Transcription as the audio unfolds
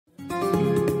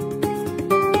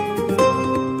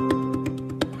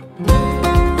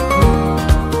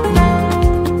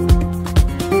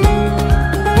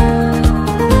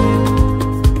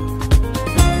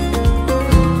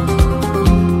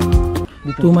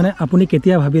মানে আপুনি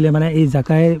কেতিয়া ভাবিলে মানে এই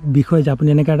জাকাইৰ বিষয়ে যে আপুনি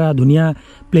এনেকা এটা ধুনীয়া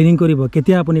প্লেনিং কৰিব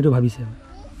কেতিয়া আপুনি এটো ভাবিছে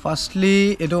ফাৰ্স্টলি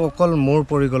এটো অকল মোৰ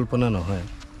পৰিকল্পনা নহয়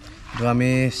তো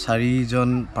আমি 4 জন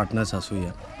পাৰ্টনাৰ্স আছো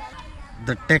ইয়াত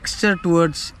the texture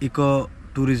towards eco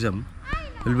tourism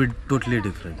will be totally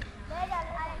different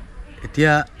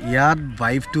etia yad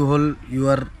vibe to hol you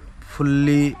are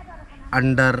fully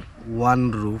under one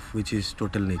roof which is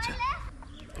total nature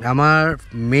amar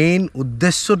main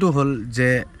uddeshyo to hol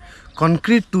je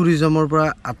concrete tourism or pora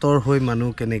ator hoi manu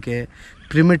keneke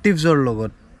primitives or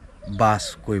logot bas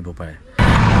koibo pare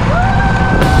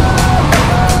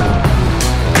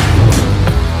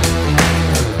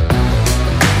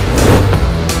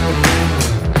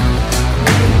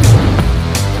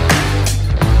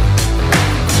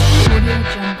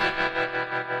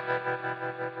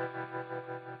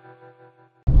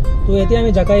তো এতিয়া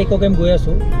আমি জাকাই eco camp গৈ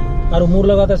আছো আৰু মোৰ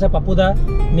লগত আছে পাপুদা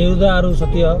নিৰুদা আৰু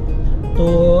সত্য তো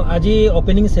আজি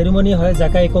ওপেনিং সেৰেমনি হয়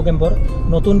জাকাই ইকো ক্যাম্পৰ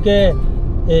নতুনকে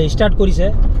স্টাৰ্ট কৰিছে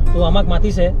তো আমাক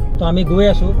মাতিছে তো আমি গৈ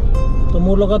আছো তো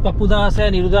মোৰ লগত পাপুদা আছে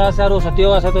নিৰুদা আছে আৰু সত্য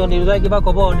আছে তো নিৰুদা কিবা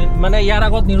ক'ব মানে ইয়াৰ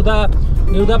আগত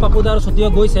নিৰুদা পাপুদা আৰু সত্য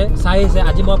গৈছে চাইছে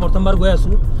আজি মই প্ৰথমবাৰ গৈ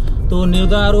আছো তো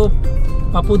নিৰুদা আৰু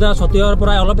পাপুদা সত্যৰ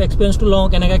পৰা অলপ এক্সপেৰিয়েন্সটো লওঁ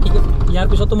কেনেকা কি ইয়াৰ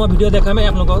পিছতো মই ভিডিঅ' দেখামেই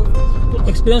আপোনালোকক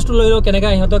এক্সপেৰিয়েন্সটো লৈ লওঁ কেনেকা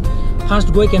ইহঁতক ফাৰ্ষ্ট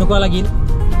গৈ কেনেকুৱা লাগিল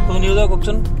তো নিৰুদা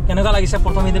কওকচোন কেনেকুৱা লাগিছে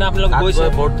প্ৰথম দিনা আপোনালোক গৈছে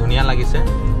বহুত ধুনীয়া লাগিছে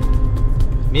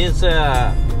মিন্স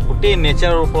গোটেই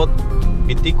নেচাৰৰ ওপৰত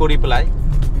ভিত্তি কৰি পেলাই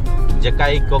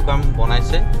জাকাই ইকো ক্যাম্প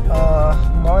বনাইছে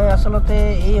মই আসলতে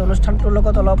এই অনুষ্ঠানটোৰ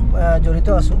লগত অলপ জড়িত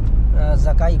আছো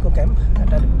জাকাই ইকো ক্যাম্প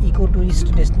এটা ইকো টুৰিষ্ট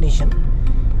ডেষ্টিনেশ্যন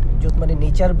য'ত মানে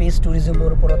নেচাৰ বেছ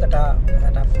টুৰিজমৰ ওপৰত এটা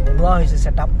বনোৱা হৈছে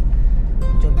সেটআপ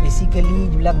য'ত বেসিক্যালি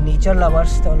যিবিলাক নেচাৰ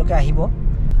লাভাৰ্স তেওঁলোকে আহিব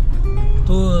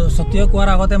তো সত্য কোৱাৰ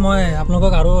আগতে মই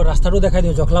আপোনালোকক আৰু ৰাস্তাটো দেখাই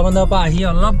দিওঁ জখলাবন্ধাৰ পৰা আহি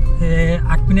অলপ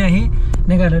আগপিনে আহি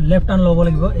এনেকৈ লেফ্ট টাৰ্ণ ল'ব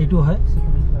লাগিব এইটো হয়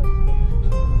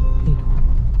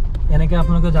এনেকৈ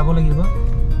আপোনালোকে যাব লাগিব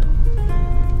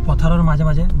পথাৰৰ মাজে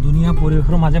মাজে ধুনীয়া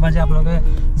পৰিৱেশৰ মাজে মাজে আপোনালোকে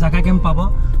জাকাই ক্যাম্প পাব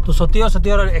তো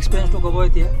সত্যৰ এক্সপেৰিয়েন্সটো ক'ব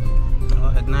এতিয়া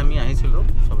সেদিনা আমি আহিছিলোঁ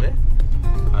চবে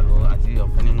আৰু আজি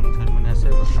অপেনিং সেৰেমনি আছে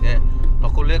গতিকে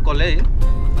সকলোৱে ক'লেই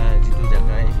যিটো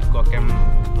জাকাই ইকো ক্যাম্প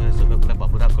হৈ আছে সকলোৱে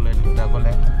বাবুদা ক'লে নিৰুদা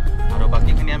ক'লে আৰু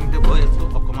বাকীখিনি আমি গৈ আছোঁ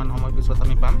অকণমান সময় পিছত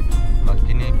আমি পাম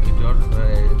বাকীখিনি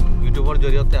ইউটিউবৰ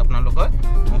জৰিয়তে আপোনালোকে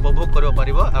উপভোগ কৰিব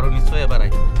পাৰিব আৰু নিশ্চয় এবাৰ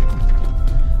আহিব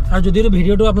আৰু যদি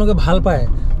ভিডিঅ'টো আপোনালোকে ভাল পায়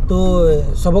তো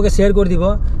সবকে শ্বেয়াৰ কৰি দিব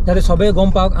যাতে সবে গম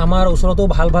পাওক আমাৰ ওচৰতো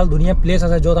ভাল ভাল ধুনীয়া প্লেচ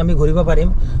আছে য'ত আমি ঘূৰিব পাৰিম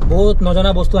বহুত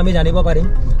নজনা বস্তু আমি জানিব পাৰিম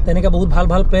তেনেকৈ বহুত ভাল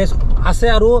ভাল প্লেচ আছে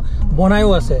আৰু বনায়ো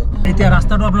আছে এতিয়া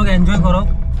ৰাস্তাটো আপোনালোকে এনজয় কৰক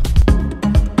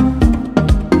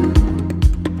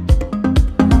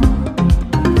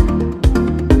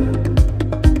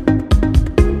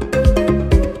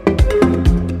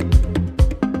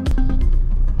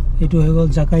এইটো হৈ গ'ল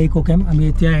জাকাই ইকো ক্যাম্প আমি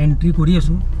এতিয়া এন্ট্ৰি কৰি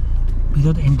আছোঁ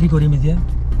ভিতৰত এন্ট্ৰি কৰিম এতিয়া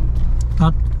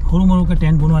তাত সৰু সৰুকৈ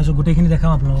টেণ্ট বনোৱা হৈছে গোটেইখিনি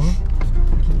দেখাম আপোনালোকক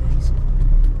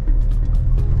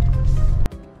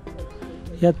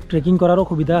ইয়াত ট্ৰেকিং কৰাৰো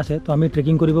সুবিধা আছে তো আমি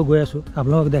ট্ৰেকিং কৰিব গৈ আছোঁ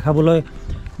আপোনালোকক দেখাবলৈ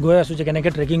গৈ আছোঁ যে কেনেকৈ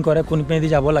ট্ৰেকিং কৰে কোনপিনেদি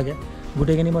যাব লাগে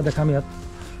গোটেইখিনি মই দেখাম ইয়াত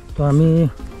তো আমি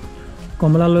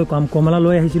কমলা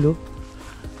লৈ আহিছিলোঁ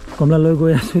কমলা লৈ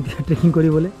গৈ আছোঁ এতিয়া ট্ৰেকিং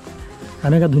কৰিবলৈ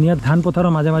এনেকৈ ধুনীয়া ধান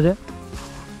পথাৰৰ মাজে মাজে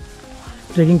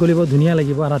ট্ৰেকিং কৰিব ধুনীয়া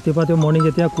লাগিব আৰু ৰাতিপুৱাতে মৰ্ণিং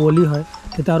যেতিয়া কুঁৱলী হয়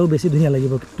তেতিয়া আৰু বেছি ধুনীয়া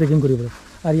লাগিব ট্ৰেকিং কৰিবলৈ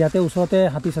আৰু ইয়াতে ওচৰতে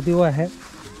হাতী চাতিও আহে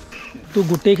তো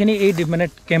গোটেইখিনি এই মানে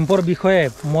কেম্পৰ বিষয়ে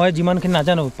মই যিমানখিনি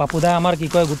নাজানো পাপুদা আমাৰ কি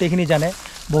কয় গোটেইখিনি জানে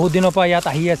বহুত দিনৰ পৰা ইয়াত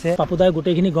আহি আছে পাপুদাই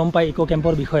গোটেইখিনি গম পায় ইকো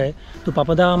কেম্পৰ বিষয়ে তো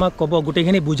পাপুদা আমাক ক'ব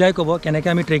গোটেইখিনি বুজাই ক'ব কেনেকৈ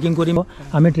আমি ট্ৰেকিং কৰিম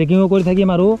আমি ট্ৰেকিঙো কৰি থাকিম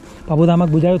আৰু পাপুদা আমাক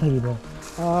বুজাইও থাকিব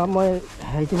মই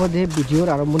ইতিমধ্যে ভিডিঅ'ৰ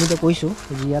আৰম্ভণিতে কৈছোঁ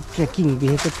যে ইয়াত ট্ৰেকিং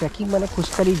বিশেষকৈ ট্ৰেকিং মানে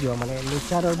খোজকাঢ়ি যোৱা মানে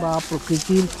নেচাৰৰ বা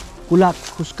প্ৰকৃতিৰ কোলাত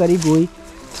খোজকাঢ়ি গৈ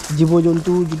জীৱ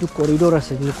জন্তু যিটো কৰিডৰ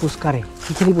আছে যিটো খোজকাঢ়ে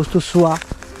সেইখিনি বস্তু চোৱা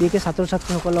বিশেষকৈ ছাত্ৰ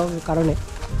ছাত্ৰীসকলৰ কাৰণে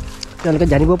তেওঁলোকে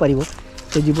জানিব পাৰিব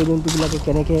যে জীৱ জন্তুবিলাকে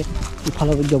কেনেকৈ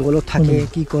ইফালৰ জংঘলত থাকে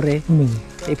কি কৰে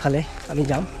এইফালে আমি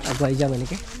যাম আগুৱাই যাম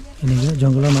এনেকৈ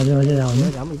জংঘলৰ মাজে মাজে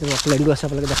যাম এতিয়া অফলাইনটো আছে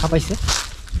আপোনালোকে দেখা পাইছে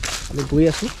আমি গৈ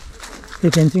আছোঁ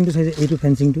এই ফেঞ্চিংটো চাইছে এইটো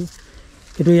ফেঞ্চিংটো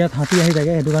এইটো ইয়াত হাতী আহি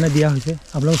থাকে সেইটো কাৰণে দিয়া হৈছে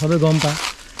আপোনালোকে সবে গম পায়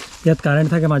ইয়াত কাৰেণ্ট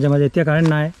থাকে মাজে মাজে এতিয়া কাৰেণ্ট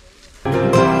নাই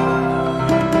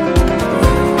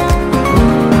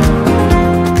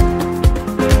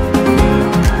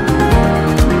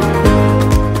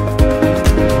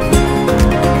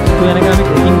তো এনেকৈ আমি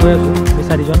ট্ৰেকিং গৈ আছোঁ এই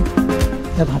 4জন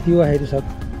ইয়াত হাতীও আহে এইটো চাওক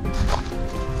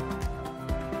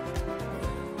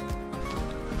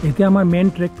এতিয়া আমাৰ মেইন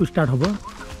ট্ৰেকটো ষ্টাৰ্ট হ'ব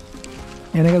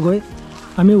এনেকৈ গৈ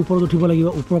আমি ওপৰত উঠিব লাগিব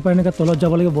ওপৰৰ পৰা এনেকৈ তলত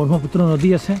যাব লাগিব ব্ৰহ্মপুত্ৰ নদী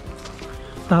আছে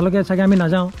তালৈকে চাগে আমি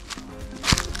নাযাওঁ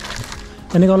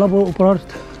এনেকৈ অলপ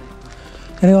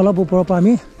ওপৰৰ পৰা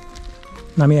আমি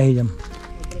নামি আহি যাম।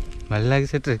 ভাল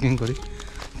লাগিছে ট্ৰেকিং কৰি,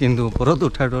 কিন্তু ওপৰত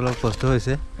উঠাটো অলপ কষ্ট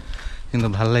হৈছে, কিন্তু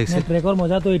ভাল লাগিছে। ট্ৰেকৰ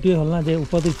মজাটো এইটোৱে হ'ল না যে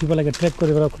ওপৰত উঠিব লাগে, ট্ৰেক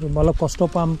কৰিব অলপ কষ্ট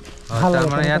পাম, ভাল লাগে।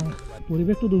 ইয়াত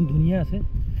পৰিৱেশটো ধুনীয়া আছে,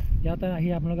 ইয়াতে আহি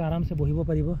আপোনালোকে আৰামছে বহিব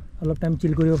পাৰিব, অলপ টাইম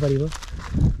চিল কৰিব পাৰিব,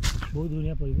 বহুত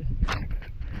ধুনীয়া পৰিৱেশ।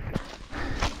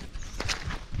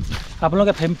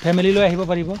 আপোনালোকে ফেমিলি লৈ আহিব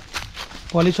পাৰিব,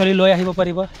 পোৱালি ছোৱালী লৈ আহিব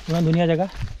পাৰিব, ইমান ধুনীয়া জেগা।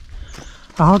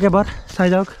 আহক এবাৰ চাই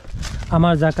যাওক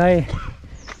আমাৰ জাকাই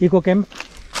ইক' কেম্প।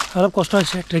 অলপ কষ্ট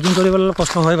হৈছে, ট্ৰেকিং কৰিবলৈ অলপ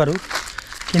কষ্ট হয় বাৰু,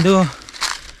 কিন্তু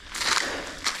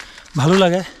ভালো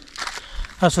লাগে।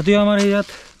 আৰু সতীও আমাৰ ইয়াত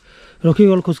ৰখি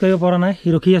গ'ল, খোজকাঢ়িব পৰা নাই, সি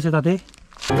ৰখি আছে তাতে।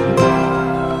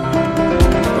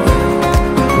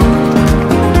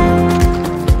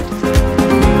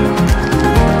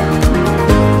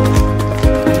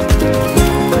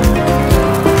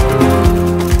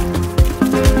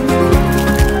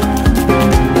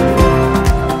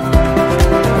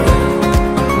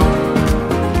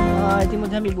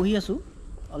 আমি বহি আছোঁ,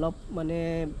 অলপ মানে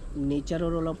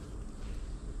নেচাৰৰ অলপ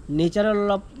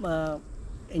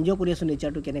এনজয় কৰি আছোঁ।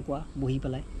 নেচাৰটো কেনেকুৱা বহি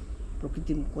পেলাই,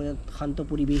 প্ৰকৃতিৰ শান্ত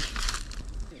পৰিৱেশ।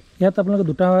 ইয়াত আপোনালোকে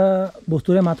দুটা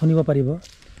বস্তুৰে মাত শুনিব পাৰিব,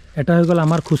 এটা হৈ গ'ল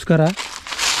আমাৰ খোজকাঢ়া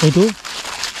এইটো,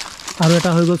 আৰু এটা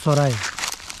হৈ গ'ল চৰাই।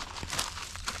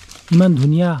 ইমান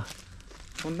ধুনীয়া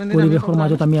পৰিৱেশৰ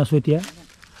মাজত আমি আছোঁ এতিয়া,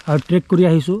 আৰু ট্ৰেক কৰি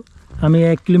আহিছোঁ আমি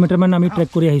 1 কিলোমিটাৰমান আমি ট্ৰেক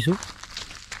কৰি আহিছোঁ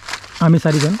আমি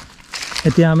 4জন।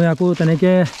 এতিয়া আমি আকৌ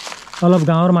তেনেকৈ অলপ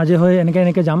গাঁৱৰ মাজে হৈ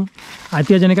এনেকৈ যাম।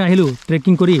 এতিয়া যেনেকৈ আহিলোঁ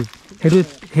ট্ৰেকিং কৰি,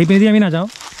 সেইপিনেদি আমি নাযাওঁ,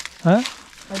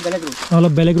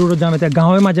 অলপ বেলেগ ৰুটত যাম। এতিয়া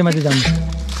গাঁৱৰ মাজে মাজে যাম।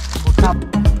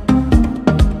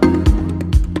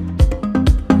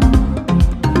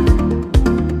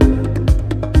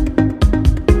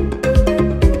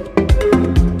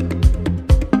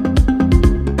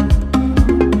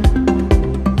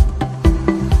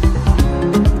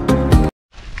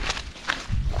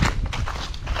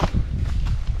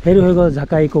 সেইটো হৈ গ'ল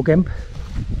জাকাই ইক' কেম্প।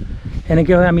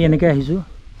 এনেকৈ হয় আমি এনেকৈ আহিছোঁ,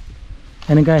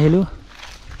 এনেকৈ আহিলোঁ,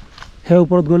 সেই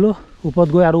ওপৰত গ'লোঁ, ওপৰত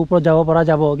গৈ আৰু ওপৰত যাব পৰা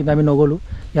যাব, কিন্তু আমি নগ'লোঁ।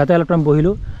 ইয়াতে অলপ টাইম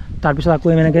বহিলোঁ, তাৰপিছত আকৌ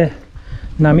আমি এনেকৈ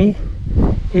নামি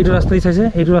এইটো ৰাস্তা দি চাইছে,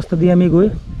 এইটো ৰাস্তা দি আমি গৈ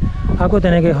আকৌ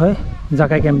তেনেকৈ হয়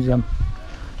জাকাই কেম্প যাম।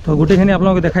 তো গোটেইখিনি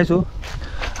আপোনালোকে দেখাইছোঁ,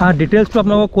 আৰু ডিটেইলছটো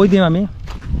আপোনালোকক কৈ দিম আমি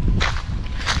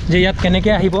যে ইয়াত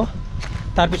কেনেকৈ আহিব,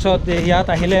 তাৰপিছত ইয়াত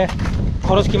আহিলে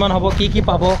খৰচ কিমান হ'ব, কি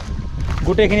পাব,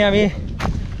 গোটেইখিনি আমি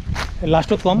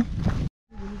লাষ্টত ক'ম।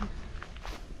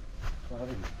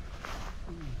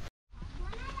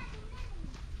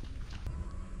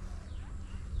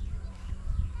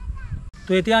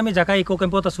 তো এতিয়া আমি জাকাই ইক'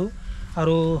 কেম্পত আছোঁ,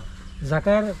 আৰু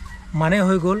জাকাইৰ মানে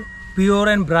হৈ গ'ল পিয়'ৰ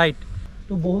এণ্ড ব্ৰাইট।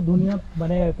 তো বহুত ধুনীয়া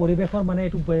মানে পৰিৱেশৰ মানে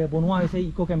এইটো বনোৱা হৈছে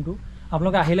ইক' কেম্পটো,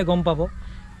 আপোনালোকে আহিলে গম পাব।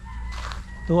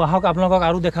 তো আহক আপোনালোকক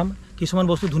আৰু দেখাম, কিছুমান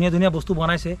বস্তু ধুনীয়া ধুনীয়া বস্তু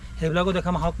বনাইছে, সেইবিলাকো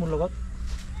দেখাম, আহক মোৰ লগত।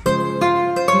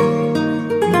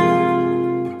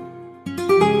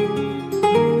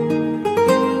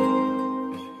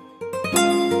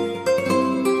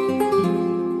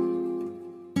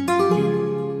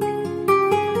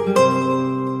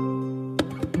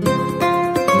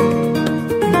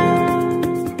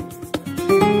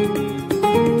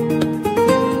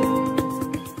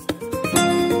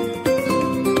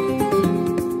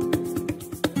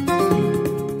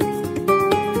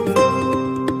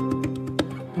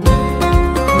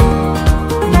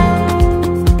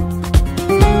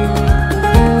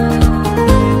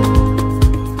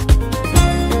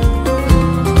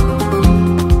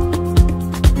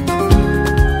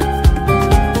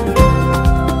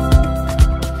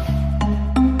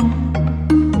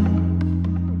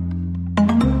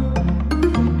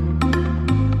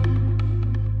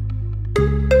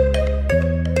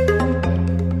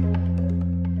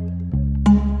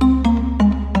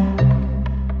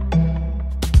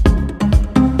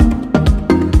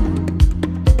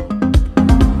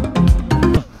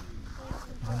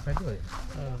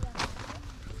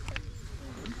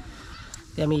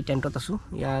 আমি টেণ্টত আছোঁ।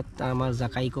 ইয়াত আমাৰ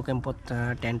জাকাই ইক' কেম্পত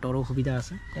টেণ্টৰো সুবিধা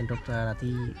আছে, টেণ্টত ৰাতি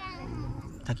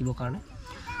থাকিবৰ কাৰণে,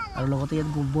 আৰু লগতে ইয়াত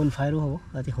বন ফায়াৰো হ'ব,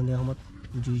 ৰাতি সন্ধিয়া সময়ত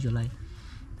জুই জ্বলাই,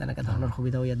 তেনেকৈ ধৰণৰ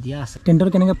সুবিধাও ইয়াত দিয়া আছে। টেণ্টৰ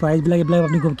কেনেকৈ প্ৰাইচবিলাক এইবিলাক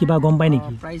আপুনি কিবা গম পায়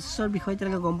নেকি? প্ৰাইচৰ বিষয়ে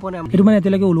তেনেকৈ গম পোৱা নাই, এইটো মানে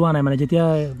এতিয়ালৈকে ওলোৱা নাই, মানে যেতিয়া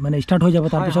মানে ষ্টাৰ্ট হৈ যাব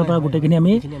তাৰপিছৰ পৰা গোটেইখিনি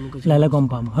আমি লাহে লাহে গম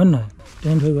পাম, হয় নহয়?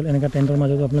 টেণ্ট হৈ গ'ল, এনেকৈ টেণ্টৰ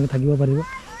মাজতো আপোনালোকে থাকিব পাৰিব।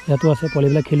 ইয়াতো আছে,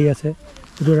 পোৱালিবিলাক খেলি আছে,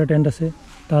 এইটো এটা টেণ্ট আছে,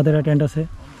 তাত এটা টেণ্ট আছে।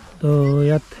 তো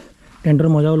ইয়াত টেণ্টৰ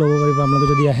মজাও ল'ব পাৰিব আপোনালোকে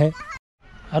যদি আহে।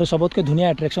 আৰু চবতকৈ ধুনীয়া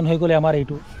এট্ৰেকশ্যন হৈ গ'লে আমাৰ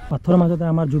এইটো পাথৰৰ মাজতে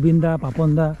আমাৰ জুবিন দা, পাপন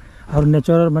দা আৰু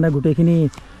নেচাৰৰ মানে গোটেইখিনি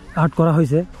আৰ্ট কৰা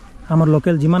হৈছে। আমাৰ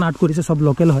লোকেল যিমান আৰ্ট কৰিছে চব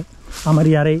লোকেল হয়, আমাৰ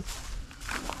ইয়াৰেই।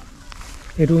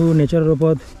 এইটো নেচাৰৰ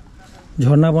ওপৰত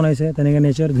ঝৰ্ণা বনাইছে তেনেকৈ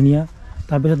নেচাৰ ধুনীয়া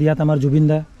তাৰপিছত ইয়াত আমাৰ জুবিন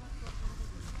দা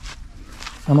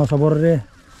আমাৰ চবৰে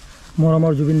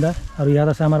মৰমৰ জুবিন দা আৰু ইয়াত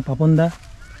আছে আমাৰ পাপন দা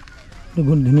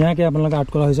ধুনীয়াকৈ আপোনালোকে আৰ্ট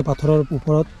কৰা হৈছে পাথৰৰ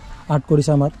ওপৰত আৰ্ট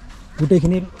কৰিছে আমাৰ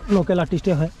গোটেইখিনি লোকেল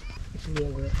আৰ্টিষ্টেই হয়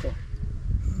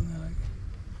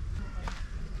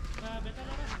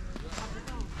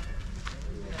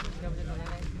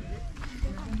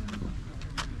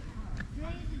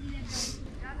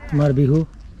আমাৰ বিহু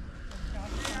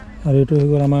আৰু এইটো হৈ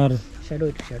গ'ল আমাৰ শ্যাডো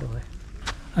হয়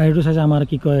আৰু এইটো চাইছে আমাৰ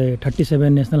কি কয়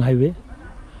 37 নেশ্যনেল হাইৱে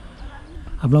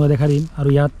আপোনালোকে দেখা দিম আৰু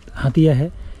ইয়াত হাতী আহে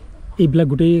এইবিলাক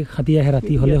গোটেই হাতী আহে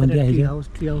ৰাতি হ'লে সন্ধিয়া আহি যায়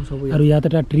আৰু ইয়াত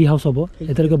এটা ট্ৰি হাউচ হ'ব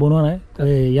এতিয়ালৈকে বনোৱা নাই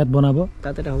ইয়াত বনাব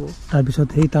তাত এটা হ'ব তাৰপিছত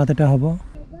সেই তাত এটা হ'ব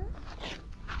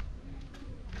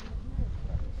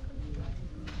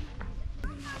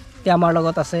এতিয়া আমাৰ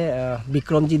লগত আছে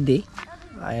Bikramjit day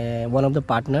one of the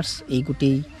partners এই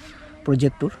গোটেই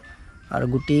প্ৰজেক্টটোৰ আৰু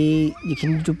গোটেই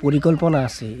যিখিনি যিটো পৰিকল্পনা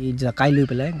আছে এই জাকাই লৈ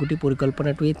পেলাই গোটেই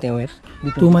পৰিকল্পনাটোৱেই তেওঁৰ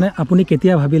তো মানে আপুনি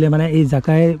কেতিয়া ভাবিলে মানে এই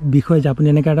জাকাইৰ বিষয়ে যে আপুনি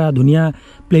এনেকৈ এটা ধুনীয়া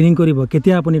প্লেনিং কৰিব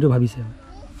কেতিয়া আপুনি এইটো ভাবিছে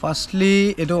ফাৰ্ষ্টলি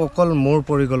এইটো অকল মোৰ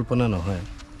পৰিকল্পনা নহয়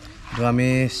এইটো আমি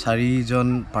 4জন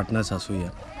পাৰ্টনাৰ্ছ আছোঁ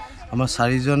ইয়াত আমাৰ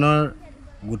 4জনৰ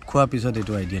গোট খোৱাৰ পিছত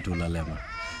এইটো আইডিয়াটো ওলালে আমাৰ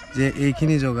যে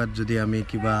এইখিনি জেগাত যদি আমি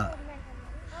কিবা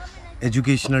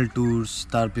এডুকেশ্যনেল টুৰ্ছ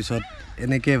তাৰপিছত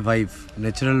এনেকৈ ভাইভ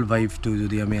নেচাৰেল ভাইভটো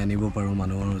যদি আমি আনিব পাৰোঁ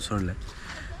মানুহৰ ওচৰলৈ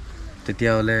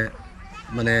তেতিয়াহ'লে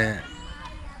মানে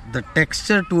the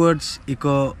texture towards eco'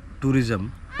 tourism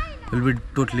will be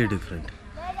totally different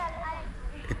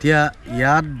এতিয়া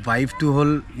ইয়াত ভাইভটো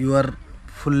হ'ল U R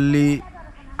fully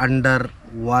under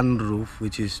one roof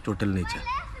wish is total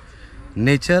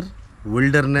nature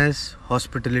wilderness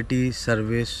hospitality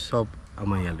service সব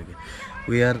আমাৰ ইয়ালৈকে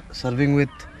we are serving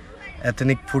with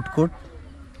ethnic food court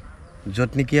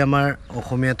য'ত নেকি আমাৰ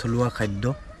অসমীয়া থলুৱা খাদ্য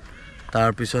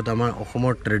তাৰপিছত আমাৰ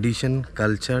অসমৰ ট্ৰেডিশ্যন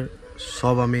কালচাৰ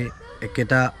সব আমি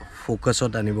একেটা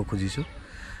ফ'কাছত আনিব খুজিছোঁ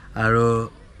আৰু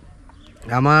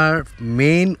আমাৰ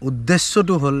মেইন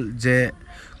উদ্দেশ্যটো হ'ল যে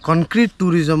কনক্ৰিট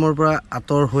টুৰিজমৰ পৰা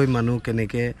আঁতৰ হৈ মানুহ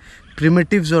কেনেকৈ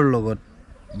প্ৰিমেটিভছৰ লগত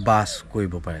বাস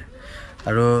কৰিব পাৰে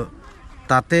আৰু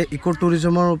তাতে ইক'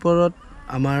 টুৰিজমৰ ওপৰত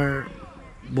আমাৰ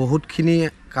বহুতখিনি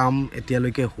কাম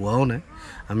এতিয়ালৈকে হোৱাও নাই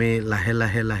আমি লাহে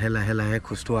লাহে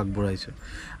খোজটো আগবঢ়াইছোঁ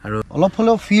আৰু অলপ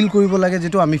হ'লেও ফিল কৰিব লাগে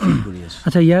যিটো আমি ফিল কৰি আছোঁ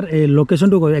আচ্ছা ইয়াৰ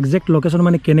লোকেশ্যনটো কয় একজেক্ট লোকেশ্যন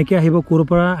মানে কেনেকৈ আহিব ক'ৰ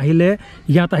পৰা আহিলে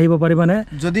ইয়াত আহিব পাৰিবানে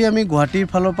যদি আমি গুৱাহাটীৰ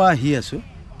ফালৰ পৰা আহি আছোঁ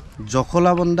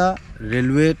জখলাবন্দা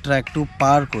ৰেলৱে ট্ৰেকটো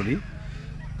পাৰ কৰি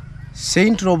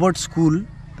Saint Robert school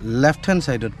left hand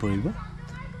ছাইডত পৰিব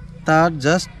তাত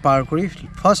জাষ্ট পাৰ কৰি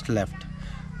ফাৰ্ষ্ট লেফ্ট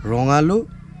ৰঙালু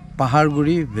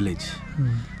পাহাৰগুৰি ভিলেজ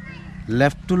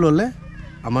লেফ্টটো ল'লে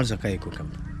আমাৰ জাকাই ইকো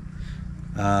কেম্প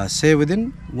সে within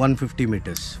 150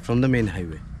 metres from the main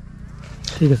highway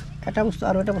ঠিক আছে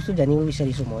এটা বস্তু জানিব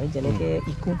বিচাৰিছোঁ মই যেনেকৈ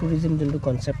ইকো টুৰিজম যোনটো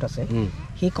কনচেপ্ট আছে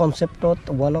সেই কনচেপ্টত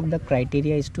one of the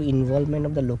criteria is two involvement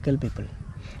of the local পিপল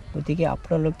গতিকে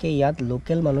আপোনালোকে ইয়াত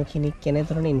লোকেল মানুহখিনিক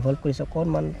কেনেধৰণে ইনভলভ কৰিছে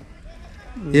অকণমান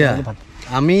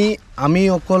আমি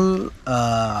অকল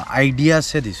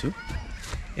আইডিয়াছহে দিছোঁ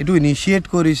এইটো ইনিচিয়েট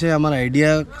কৰিছে আমাৰ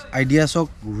আইডিয়াছক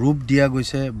ৰূপ দিয়া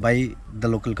গৈছে বাই দ্য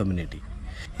লোকেল কমিউনিটি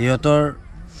সিহঁতৰ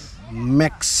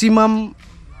মেক্সিমাম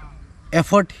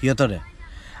এফৰ্ট সিহঁতৰে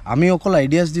আমি অকল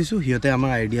আইডিয়াছ দিছোঁ সিহঁতে আমাৰ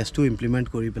আইডিয়াছটো ইমপ্লিমেণ্ট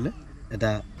কৰি পেলাই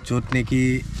এটা য'ত নেকি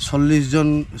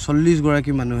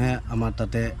 40গৰাকী মানুহে আমাৰ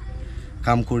তাতে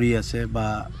কাম কৰি আছে বা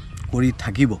কৰি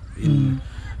থাকিব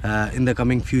ইন দ্য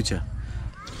কামিং ফিউচাৰ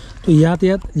তো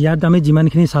ইয়াত আমি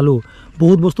যিমানখিনি চালোঁ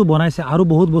বহুত বস্তু বনাইছে আৰু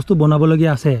বহুত বস্তু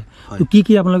বনাবলগীয়া আছে তো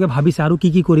কি আপোনালোকে ভাবিছে আৰু কি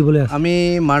কৰিবলৈ আছে আমি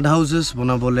মাড হাউচেছ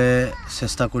বনাবলৈ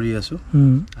চেষ্টা কৰি আছোঁ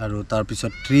আৰু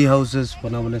তাৰপিছত ট্ৰি হাউচেছ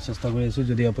বনাবলৈ চেষ্টা কৰি আছোঁ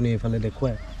যদি আপুনি এইফালে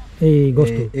দেখুৱায়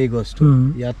এই গছটো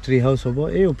ইয়াত ট্ৰি হাউচ হ'ব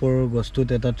এই ওপৰৰ গছটোত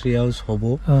এটা ট্ৰি হাউচ হ'ব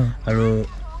আৰু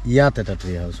ইয়াত এটা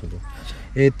ট্ৰি হাউচ হ'ব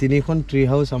এই 3খন ট্ৰি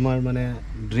হাউচ আমাৰ মানে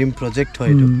ড্ৰিম প্ৰজেক্ট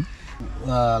হয় এইটো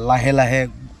লাহে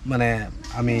মানে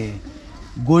আমি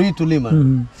গঢ়ি তুলিম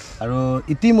আৰু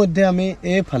ইতিমধ্যে আমি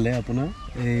এইফালে আপোনাৰ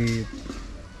এই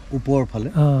ওপৰৰ ফালে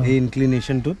এই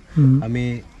ইনক্লিনেশ্যনটোত আমি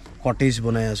কটেজ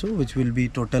বনাই আছোঁ wish will B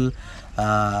total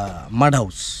মাড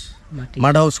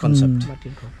house concept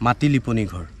মাটি লিপনি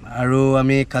ঘৰ আৰু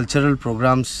আমি কালচাৰেল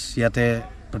প্ৰগ্ৰামছ ইয়াতে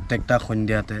প্ৰত্যেকটা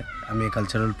সন্ধিয়াতে আমি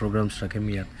কালচাৰেল প্ৰগ্ৰামছ ৰাখিম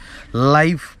ইয়াত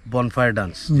লাইভ বনফায়াৰ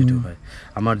ডান্স যিটো হয়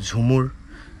আমাৰ ঝুমুৰ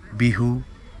বিহু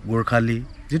গোৰ্খালী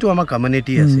যিটো আমাৰ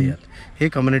কমিউনিটি আছে ইয়াত সেই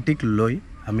কমিউনিটিক লৈ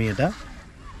আমি এটা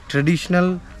ট্ৰেডিশ্যনেল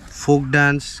ফোক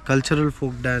ডান্স কালচাৰেল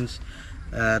ফোক ডান্স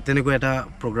তেনেকুৱা এটা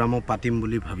প্ৰগ্ৰামো পাতিম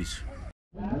বুলি ভাবিছোঁ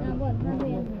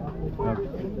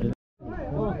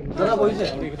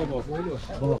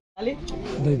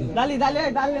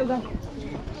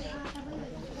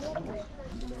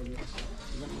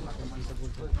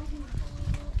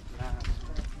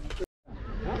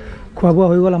খোৱা বোৱা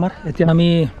হৈ গ'ল আমাৰ এতিয়া আমি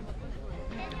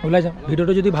ওলাই যাম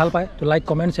ভিডিঅ'টো যদি ভাল পায় তো লাইক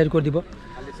কমেণ্ট শ্বেয়াৰ কৰি দিব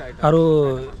আৰু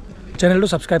চেনেলটো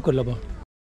ছাবস্ক্ৰাইব কৰি ল'ব